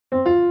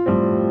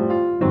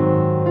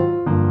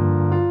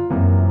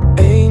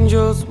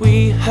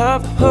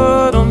have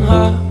heard on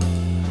high,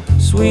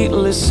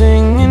 sweetly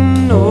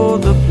singing o'er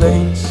the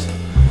plains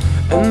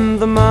and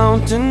the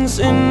mountains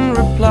in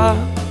reply,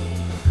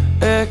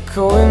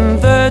 echoing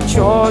their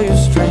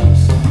joyous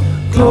strains.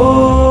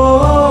 Gloria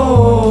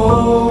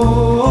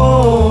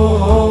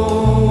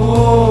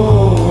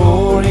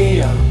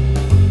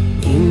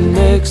in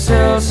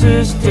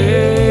excelsis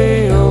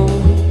Deo.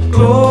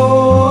 Gloria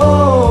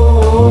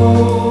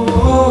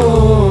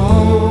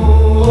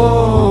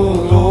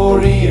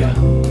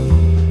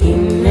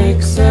in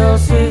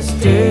excelsis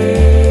Deo.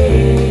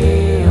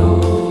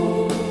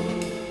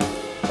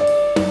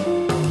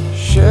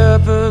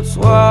 Shepherds,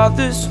 why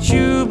this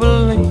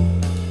jubilee?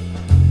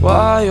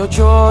 Why your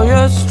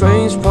joyous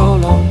strains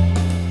prolong?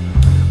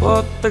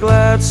 What the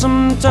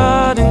gladsome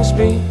tidings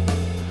be,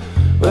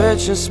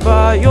 which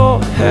inspire your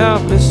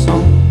helpless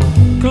song?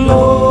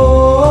 Gloria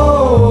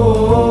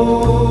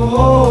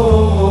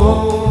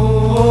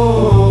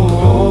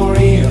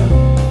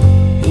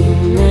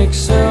in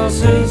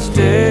excelsis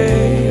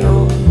Deo.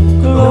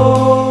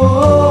 Gloria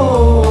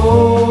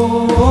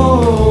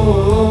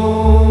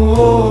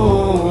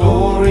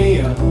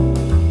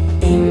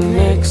in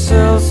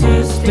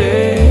excelsis Deo.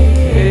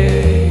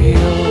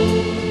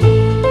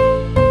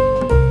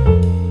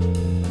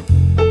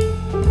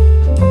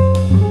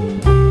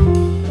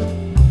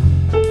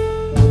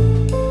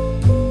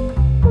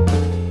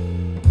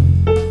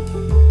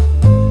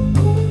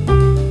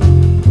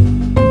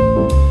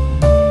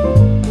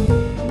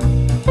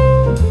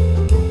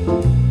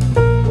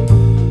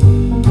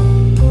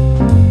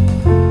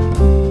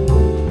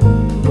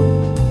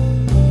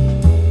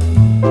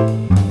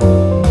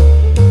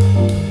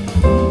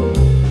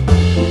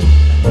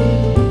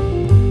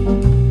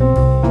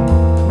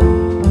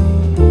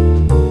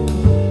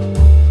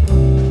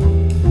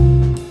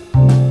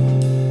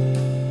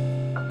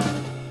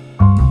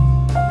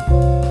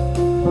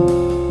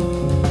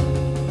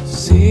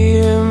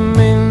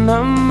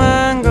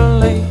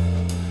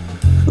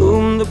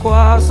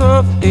 Choirs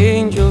of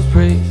angels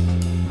praise.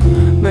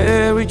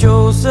 Mary,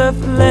 Joseph,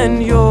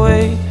 lend your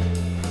aid,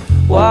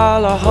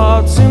 while our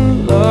hearts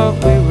in love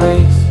we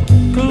raise.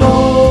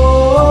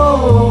 Gloria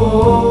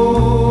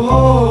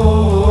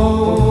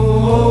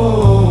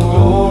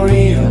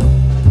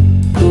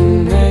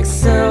in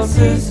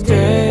excelsis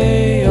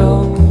Deo.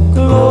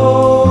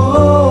 Gloria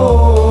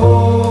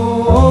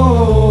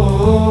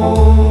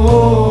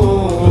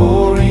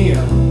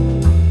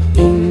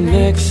in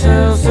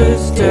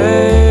excelsis Deo.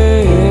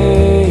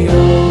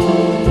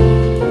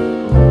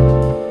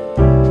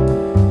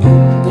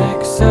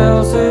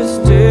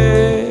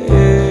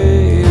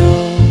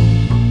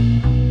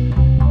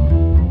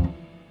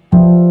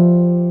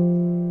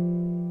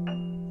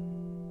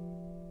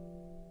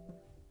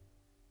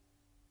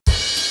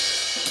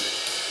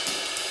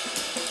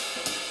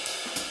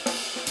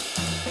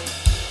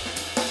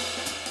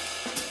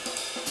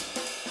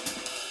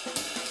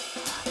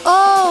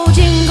 Oh,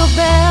 jingle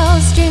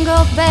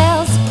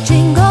bells,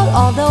 jingle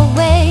all the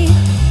way.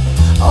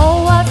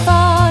 Oh, what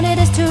fun it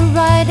is to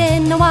ride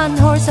in a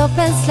one-horse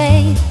open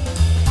sleigh.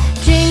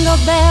 Jingle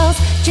bells,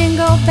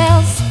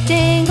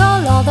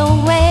 jingle all the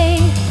way.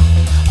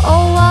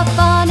 Oh, what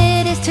fun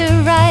it is to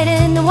ride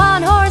in a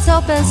one-horse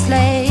open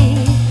sleigh.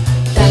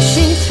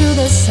 Dashing through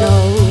the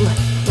snow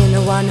in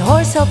a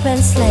one-horse open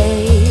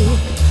sleigh.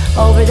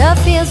 Over the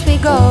fields we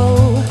go,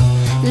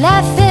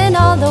 laughing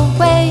all the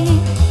way.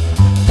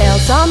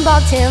 Bells on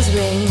bobtails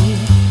ring,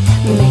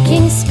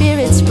 making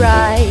spirits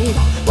bright.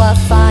 What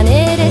fun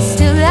it is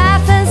to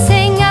laugh and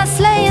sing a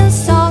sleighing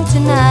song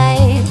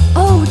tonight.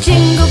 Oh,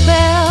 jingle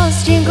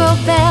bells,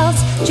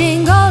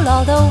 jingle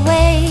all the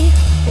way.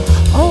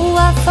 Oh,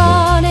 what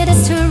fun it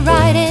is to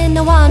ride in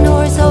a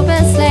one-horse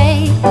open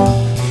sleigh.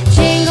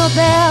 Jingle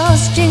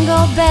bells, jingle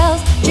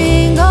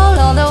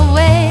all the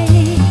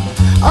way.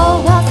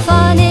 Oh, what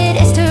fun it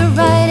is to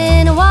ride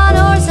in a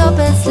one-horse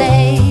open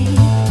sleigh.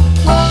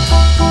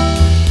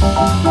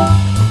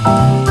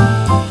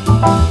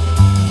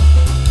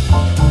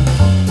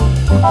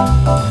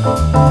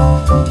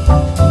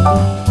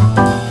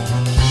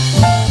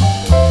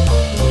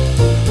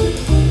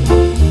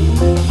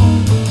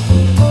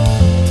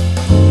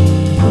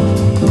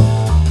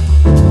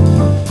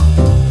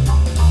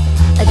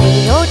 A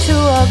day or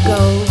two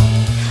ago,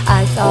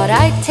 I thought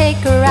I'd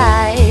take a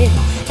ride,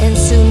 and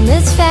soon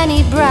Miss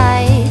Fanny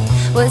Bright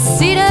was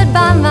seated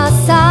by my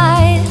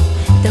side.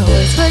 The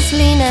horse was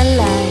lean and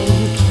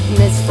lank,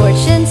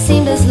 misfortune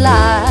seemed his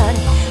lot.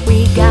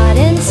 We got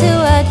into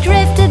a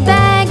drifted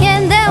bank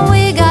and then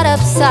we got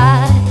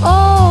upside.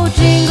 Oh,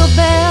 jingle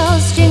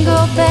bells,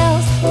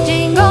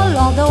 jingle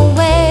all the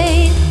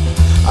way.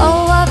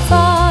 Oh, what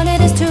fun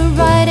it is to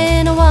ride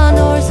in a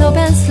one-horse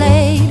open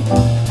sleigh.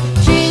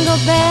 Jingle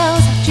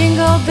bells,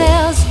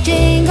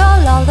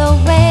 jingle all the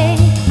way.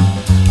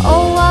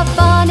 Oh, what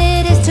fun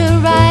it is to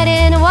ride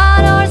in a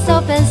one-horse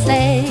open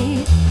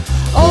sleigh.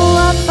 Oh,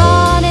 what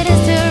fun it is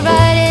to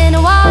ride in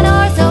a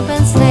one-horse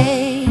open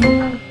sleigh.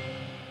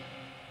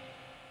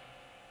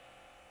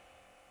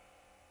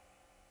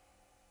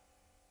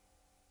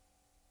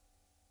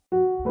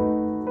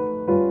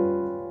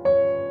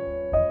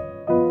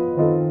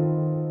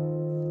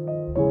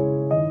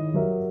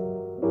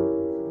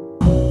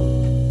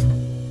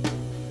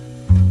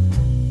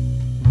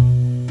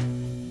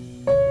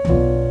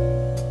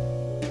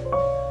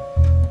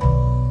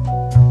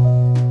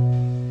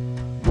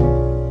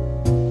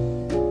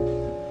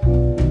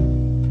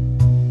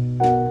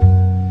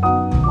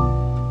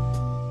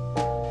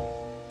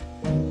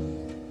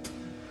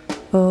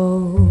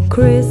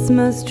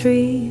 Christmas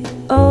tree,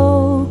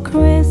 oh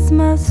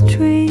Christmas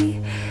tree,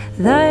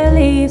 thy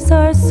leaves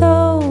are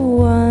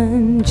so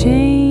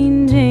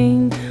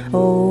unchanging.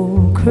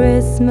 Oh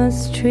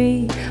Christmas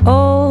tree,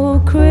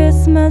 oh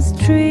Christmas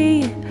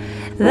tree,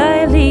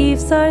 thy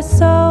leaves are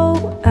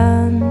so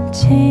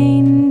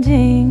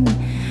unchanging.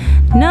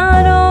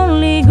 Not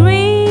only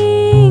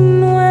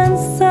green when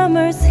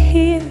summer's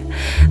here,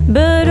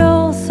 but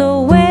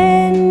also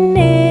when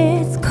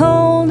it's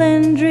cold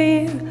and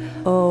drear.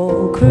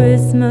 Oh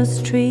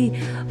Christmas tree,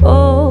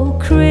 oh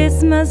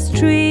Christmas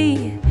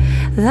tree,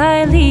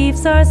 thy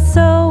leaves are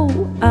so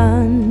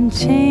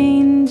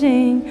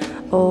unchanging.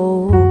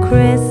 Oh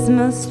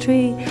Christmas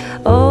tree,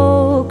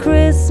 oh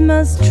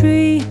Christmas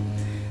tree,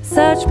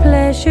 such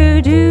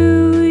pleasure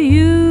do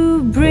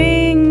you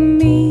bring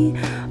me.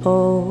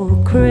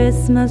 Oh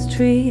Christmas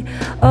tree,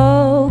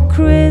 oh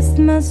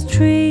Christmas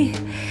tree,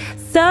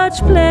 such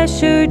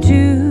pleasure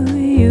do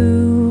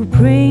you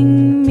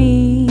bring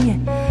me.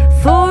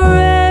 For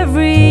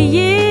every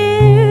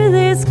year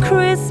this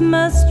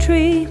Christmas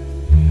tree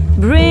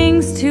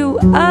brings to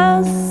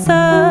us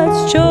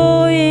such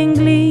joy and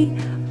glee.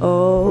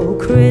 Oh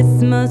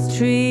Christmas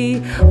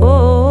tree,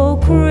 oh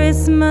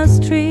Christmas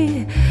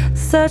tree,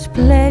 such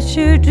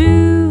pleasure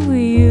do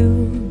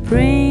you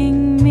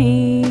bring me.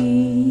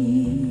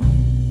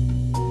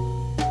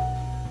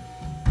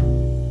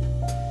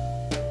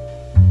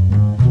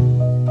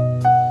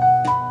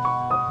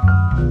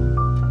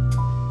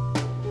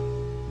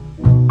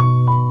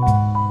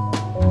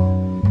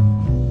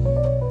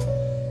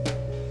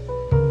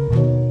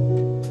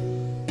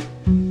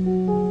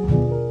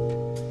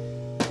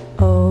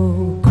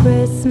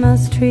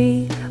 Christmas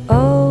tree,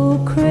 oh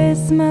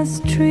Christmas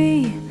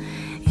tree,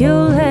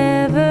 you'll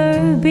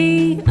ever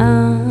be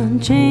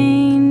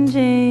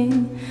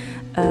unchanging,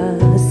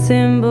 a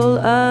symbol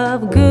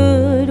of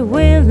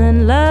goodwill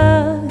and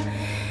love.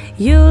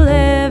 You'll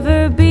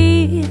ever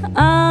be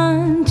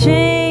unchanging,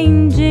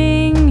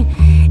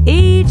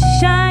 each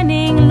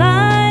shining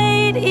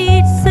light,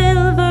 each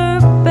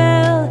silver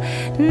bell,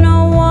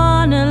 no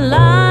one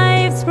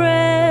alive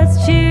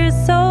spreads cheer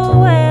so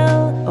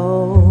well.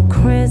 Oh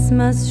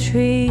Christmas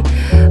tree,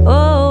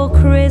 oh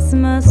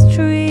Christmas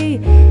tree,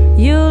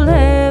 you'll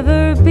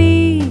ever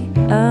be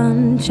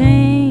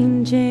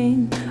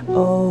unchanging.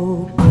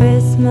 Oh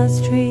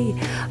Christmas tree,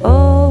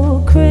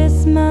 oh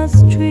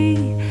Christmas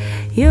tree,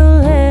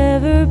 you'll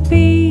ever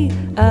be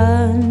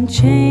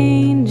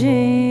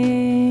unchanging.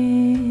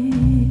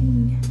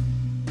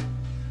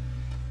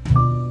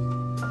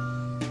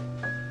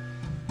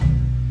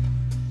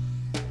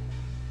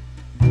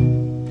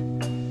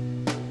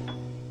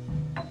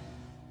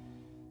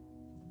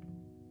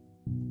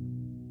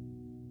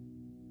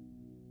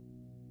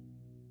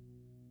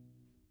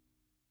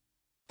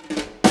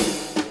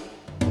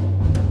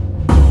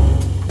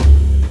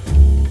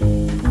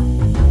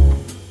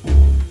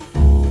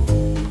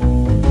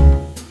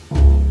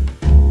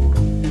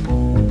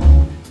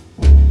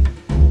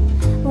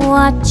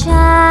 What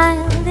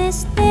child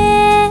is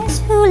this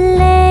who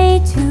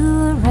lay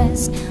to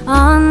rest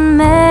on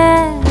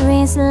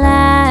Mary's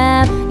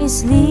lap is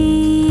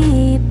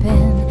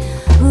sleeping,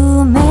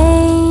 whom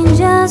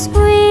angels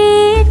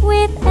greet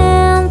with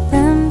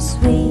anthems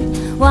sweet,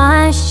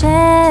 while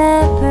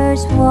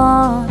shepherds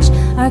watch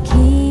are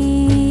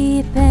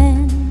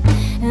keeping?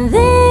 And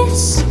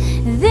this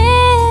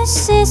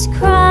is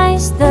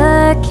Christ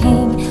the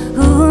King,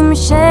 whom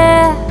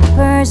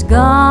shepherds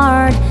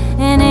guard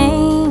and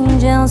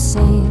angels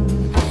sing.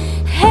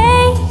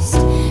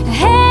 Haste,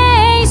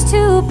 haste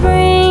to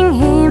bring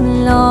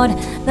him, Lord,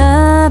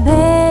 the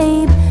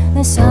babe,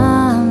 the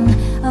Son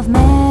of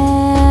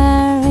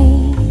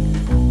Mary.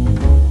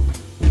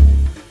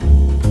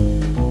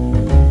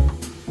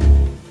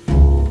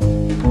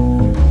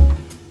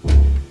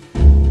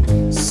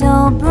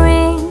 So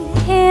bring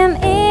him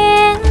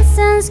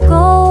incense,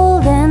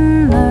 gold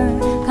and myrrh,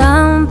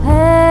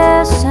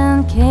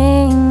 compassion,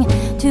 King,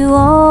 to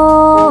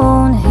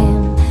own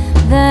him.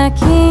 The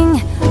King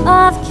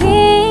of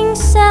Kings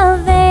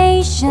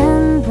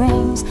salvation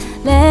brings.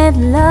 Let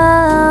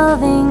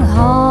loving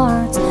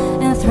hearts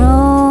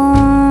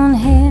enthrone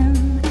him.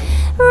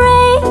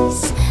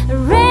 Raise,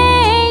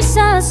 raise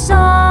a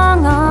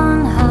song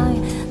on high.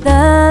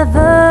 The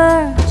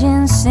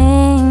Virgin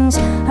sings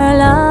her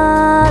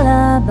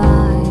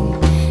lullaby.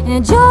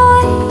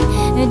 Joy,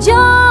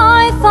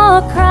 joy,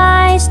 for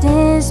Christ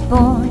is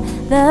born,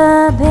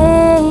 the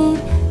babe,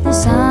 the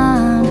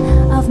Son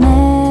of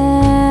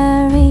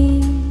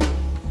Mary.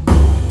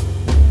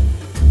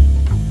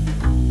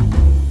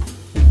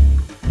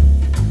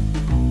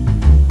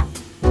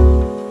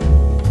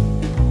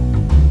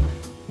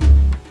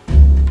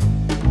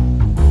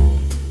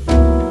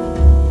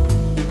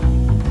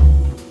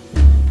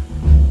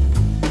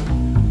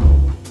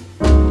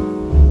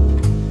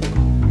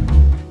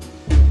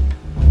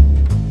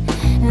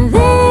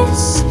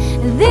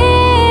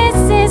 This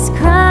is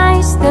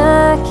Christ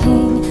the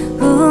King,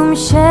 whom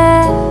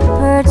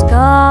shepherds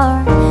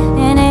guard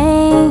and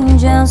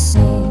angels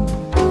sing.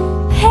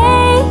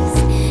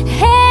 Haste,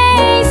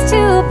 haste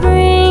to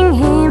bring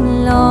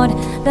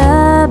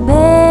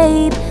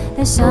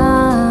a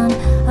son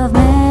of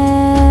Mary.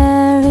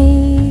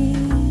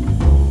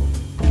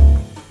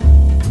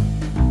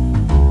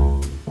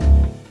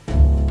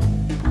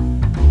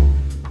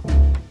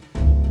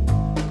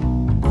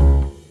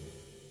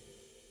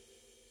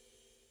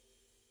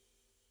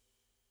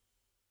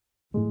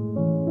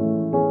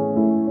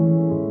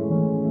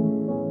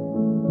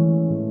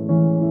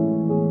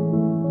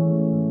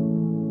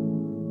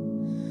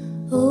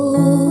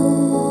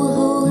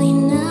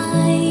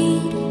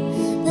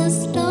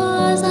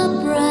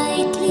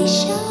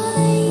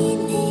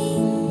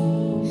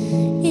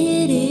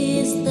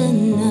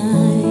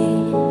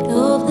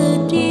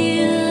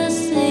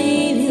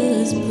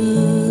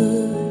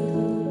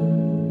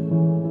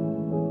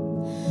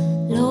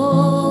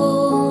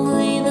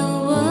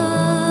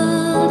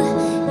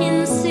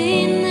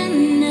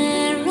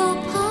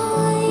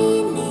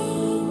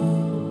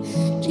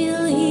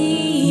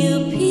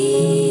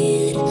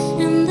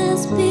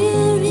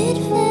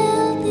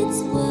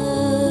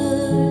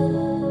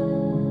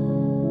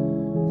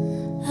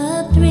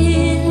 After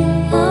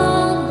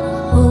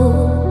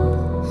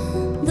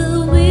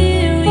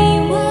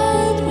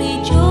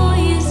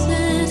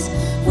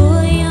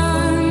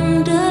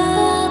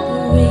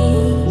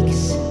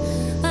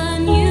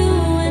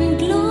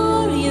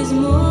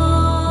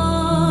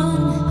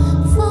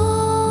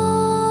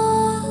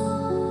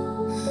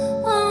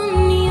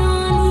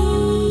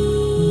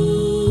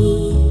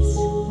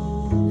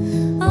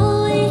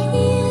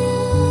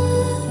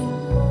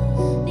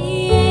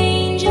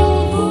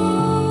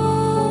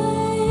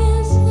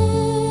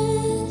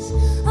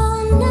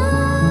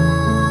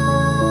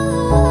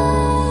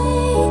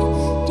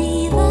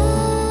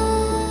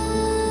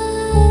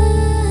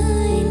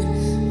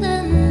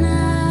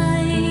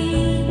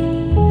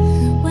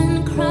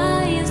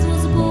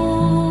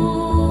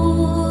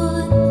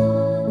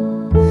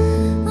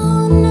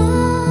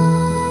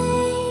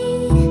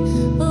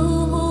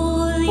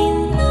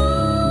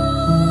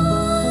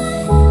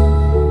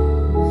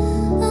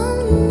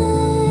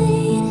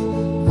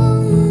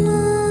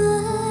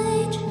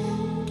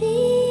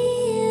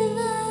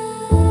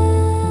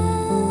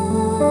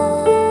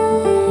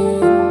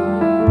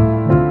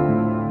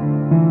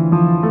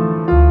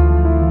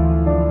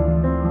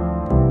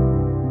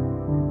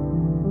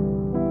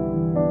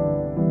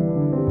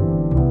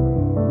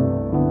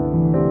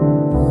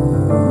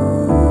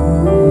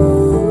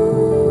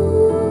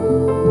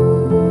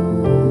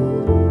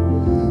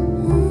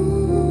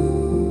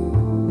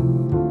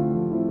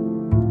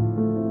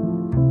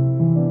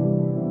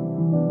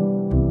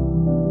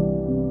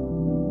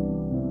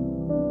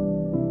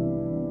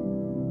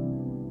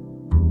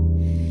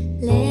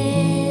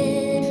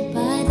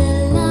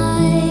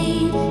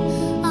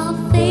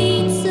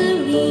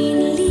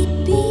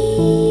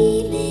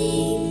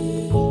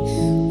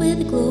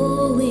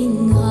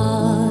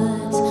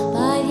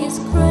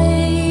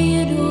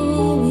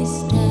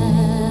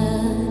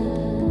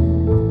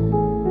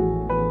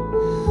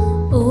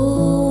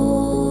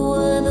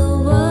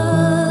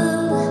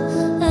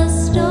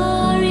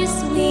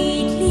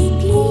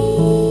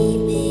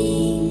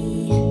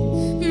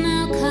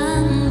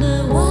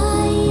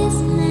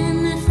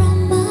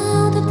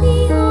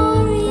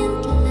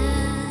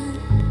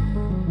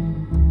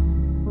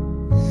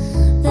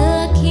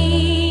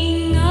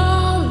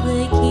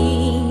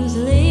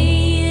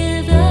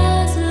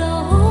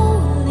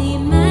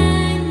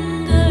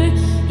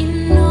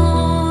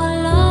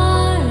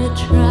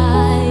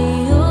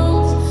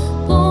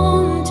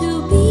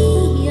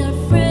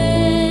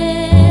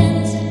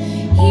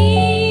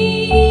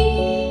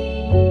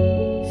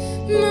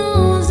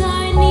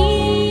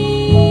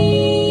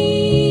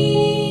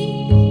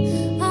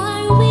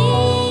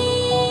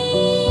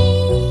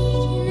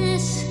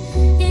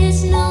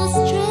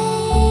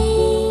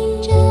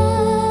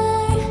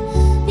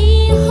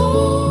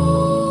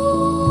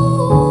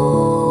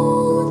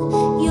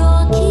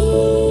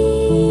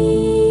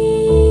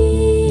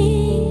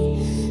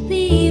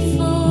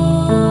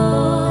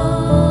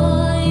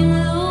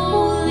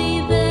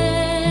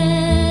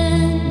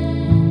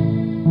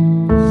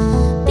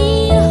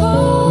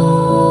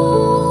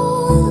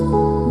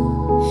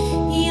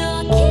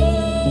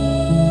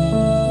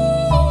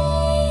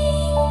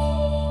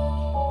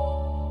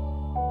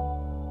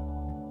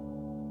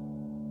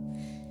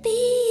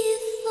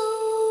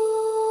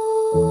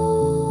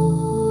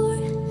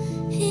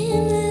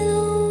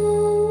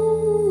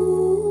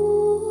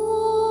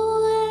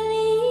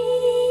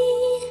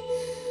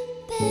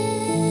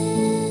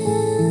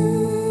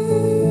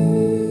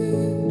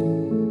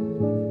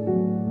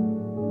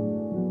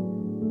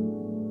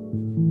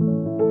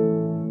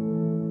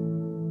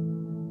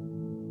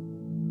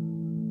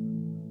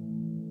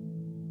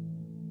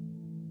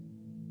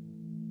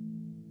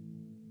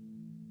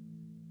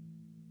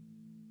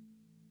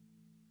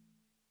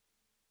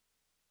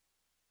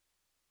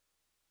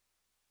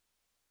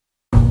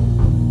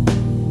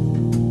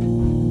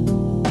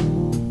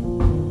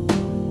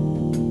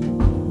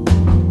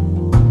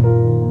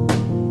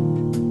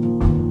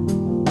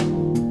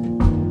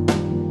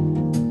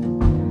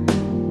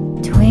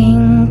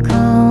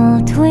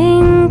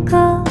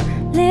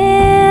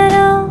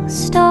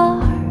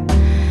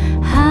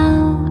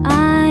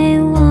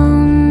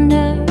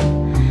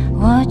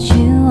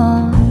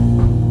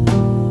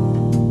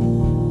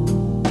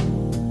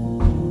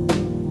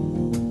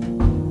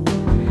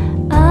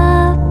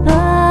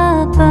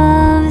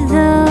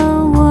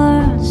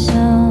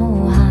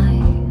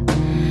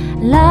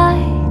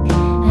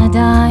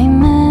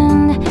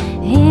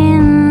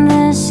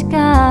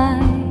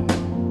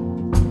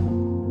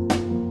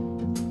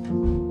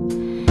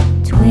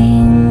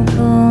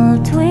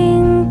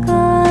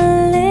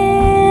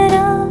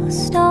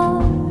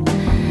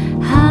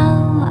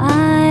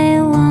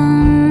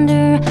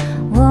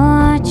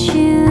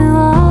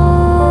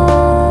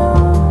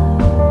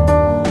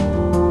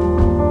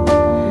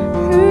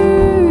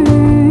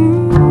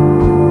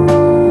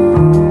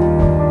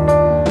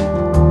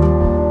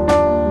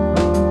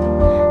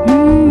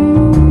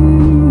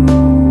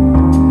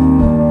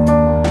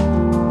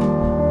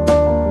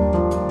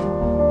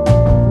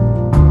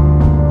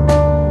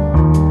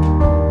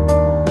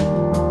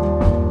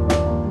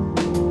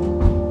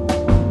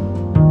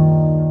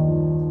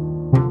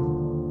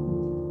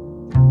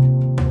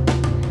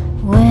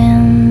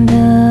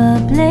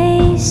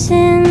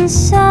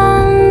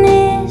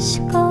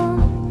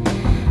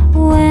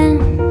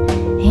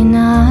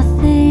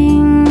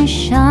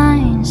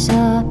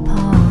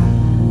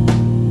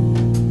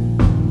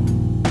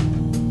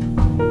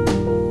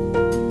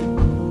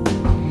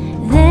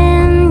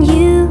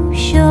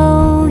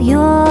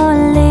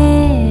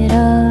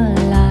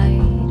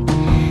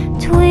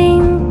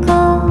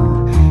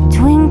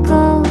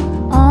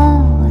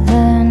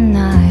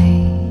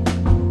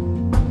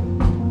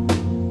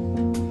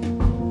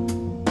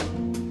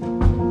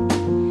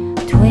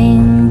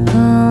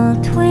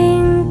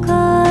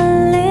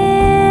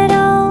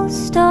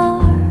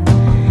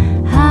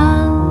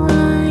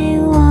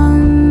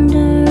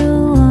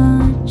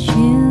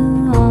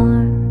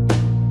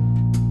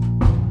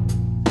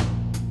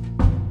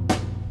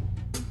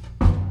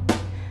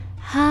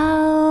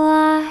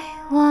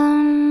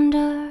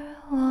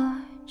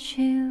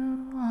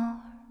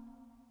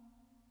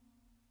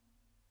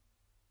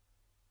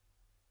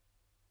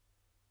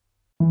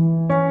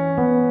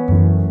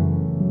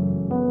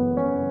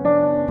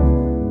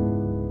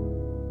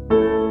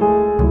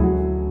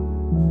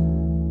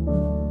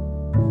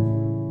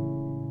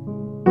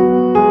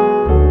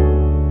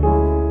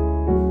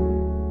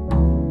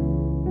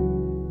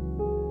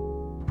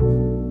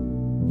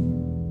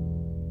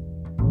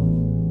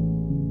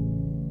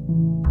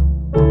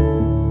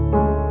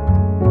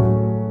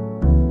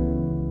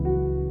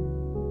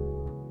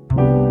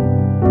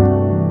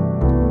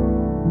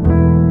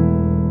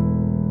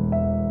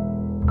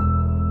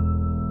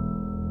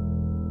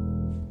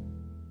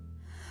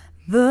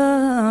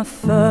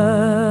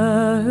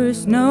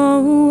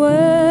Noel,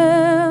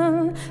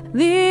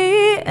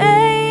 the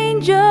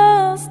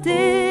angels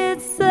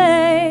did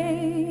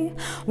say,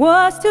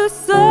 was to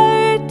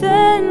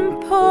certain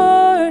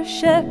poor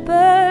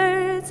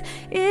shepherds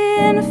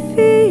in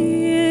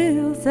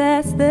fields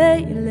as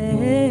they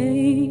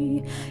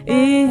lay,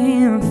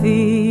 in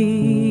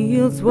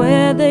fields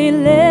where they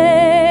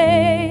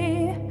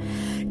lay,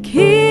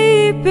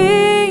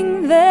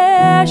 keeping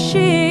their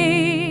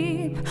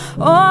sheep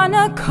on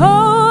a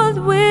cold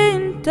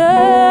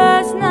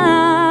winter's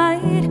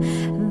night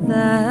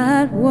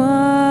that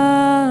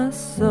was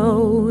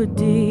so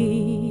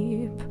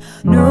deep.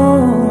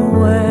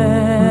 Noel,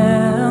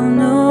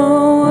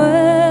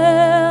 Noel,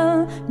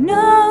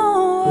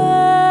 Noel,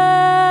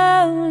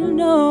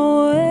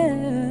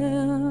 Noel,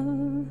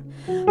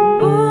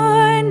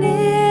 born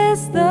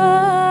is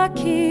the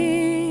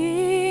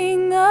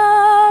King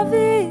of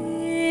Israel.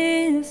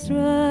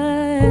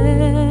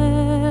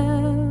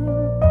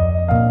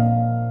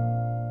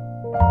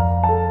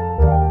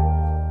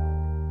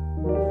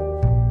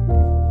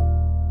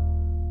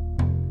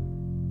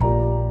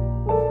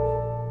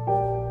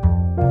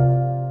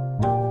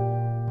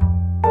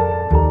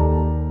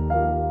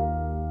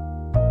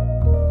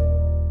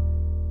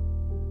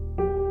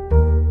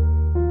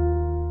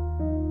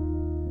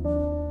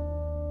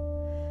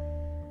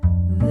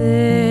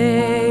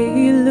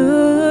 They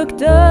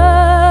looked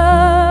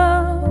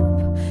up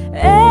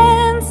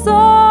and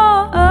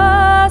saw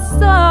a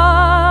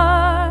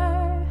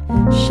star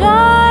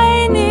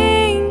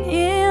shining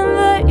in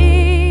the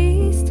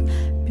east,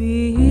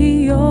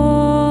 beyond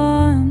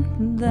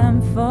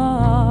them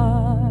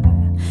far,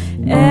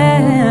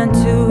 and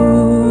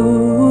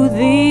to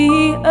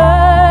the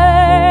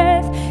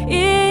earth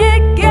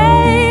it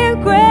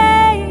gave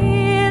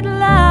great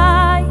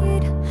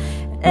light,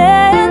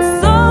 and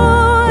so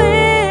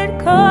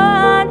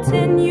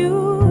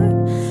continued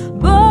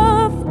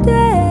both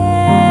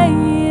day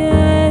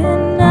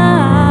and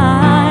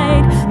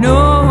night.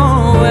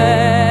 Noel,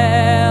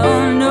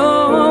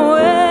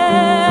 Noel,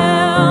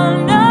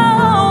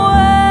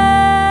 Noel,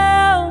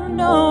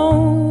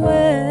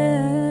 Noel,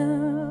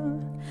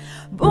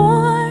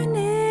 born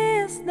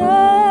is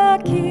the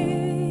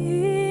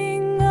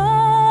King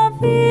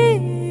of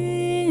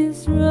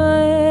Israel.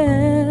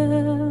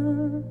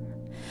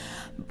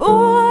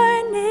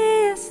 Born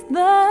is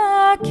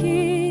the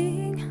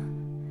King.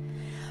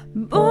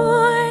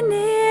 Born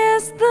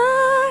is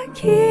the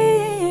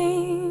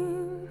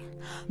King.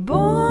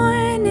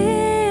 Born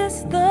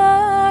is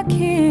the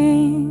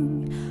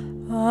King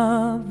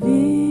of